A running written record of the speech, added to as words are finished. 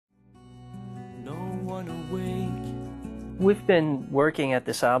We've been working at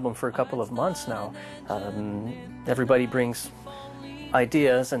this album for a couple of months now. Everybody brings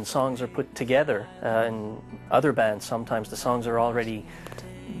ideas and songs are put together. In other bands, sometimes the songs are already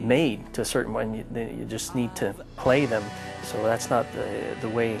made to a certain point. You just need to play them. So that's not the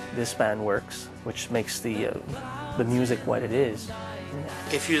way this band works, which makes the music what it is.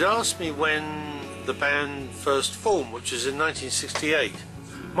 If you'd asked me when the band first formed, which was in 1968,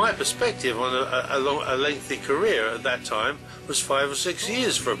 my perspective on a lengthy career at that time was 5 or 6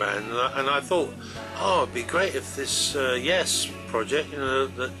 years for a band, and I thought, oh, it'd be great if this Yes project,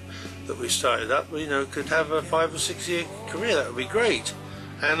 that we started up, could have a 5 or 6 year career. That would be great.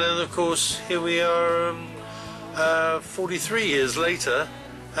 And then, of course, here we are, 43 years later,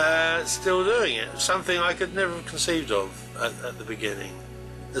 still doing it. Something I could never have conceived of at the beginning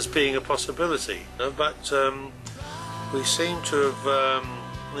as being a possibility. But we seem to have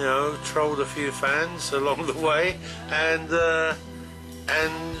trolled a few fans along the way, and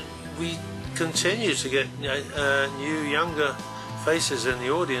we continue to get new, younger faces in the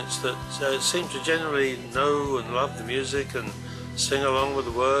audience that seem to generally know and love the music and sing along with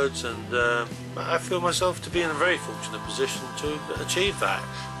the words, and I feel myself to be in a very fortunate position to achieve that.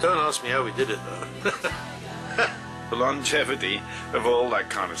 Don't ask me how we did it, though. The longevity of all that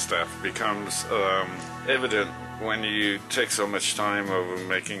kind of stuff becomes evident when you take so much time over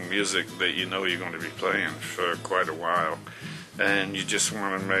making music that you know you're going to be playing for quite a while, and you just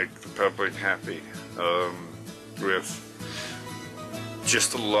want to make the public happy with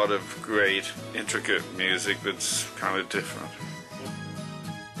just a lot of great, intricate music that's kind of different.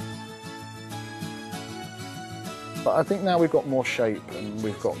 But I think now we've got more shape and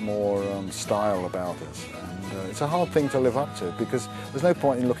we've got more style about us, and it's a hard thing to live up to, because there's no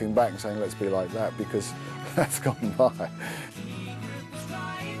point in looking back and saying let's be like that, because that's gone by.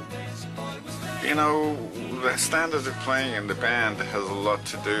 You know, the standard of playing in the band has a lot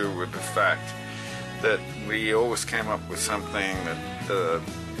to do with the fact that we always came up with something that,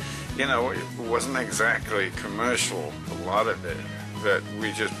 it wasn't exactly commercial, a lot of it, but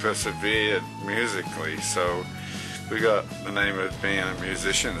we just persevered musically. So we got the name of being a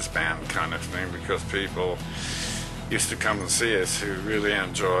musician's band kind of thing, because people used to come and see us who really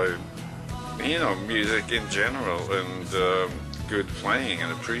enjoyed, music in general, and good playing,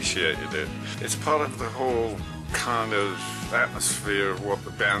 and appreciated it. It's part of the whole kind of atmosphere of what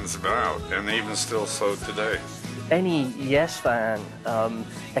the band's about, and even still so today. Any Yes fan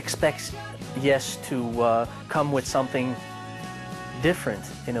expects Yes to come with something different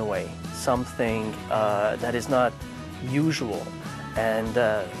in a way, something that is not usual, and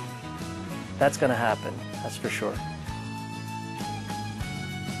that's going to happen, that's for sure.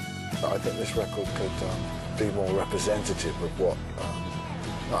 I think this record could be more representative of what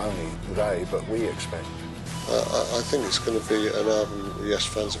not only they but we expect. I think it's going to be an album the Yes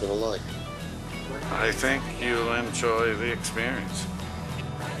fans are going to like. I think you'll enjoy the experience.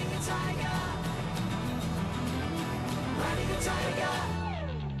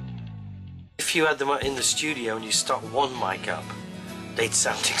 If you had them in the studio and you stuck one mic up, they'd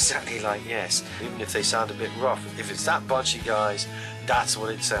sound exactly like Yes, even if they sound a bit rough. If it's that bunch of guys, that's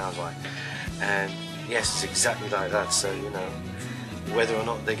what it sounds like. And Yes, it's exactly like that, so, whether or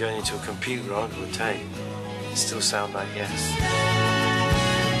not they're going into a computer onto a tape, it still sound like Yes.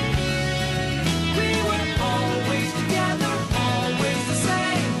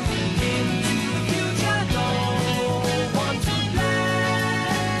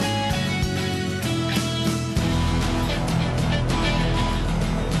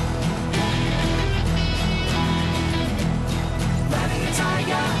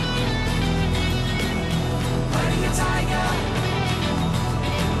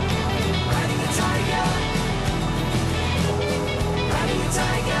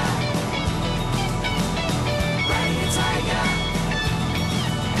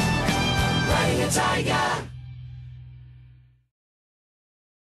 Tiger.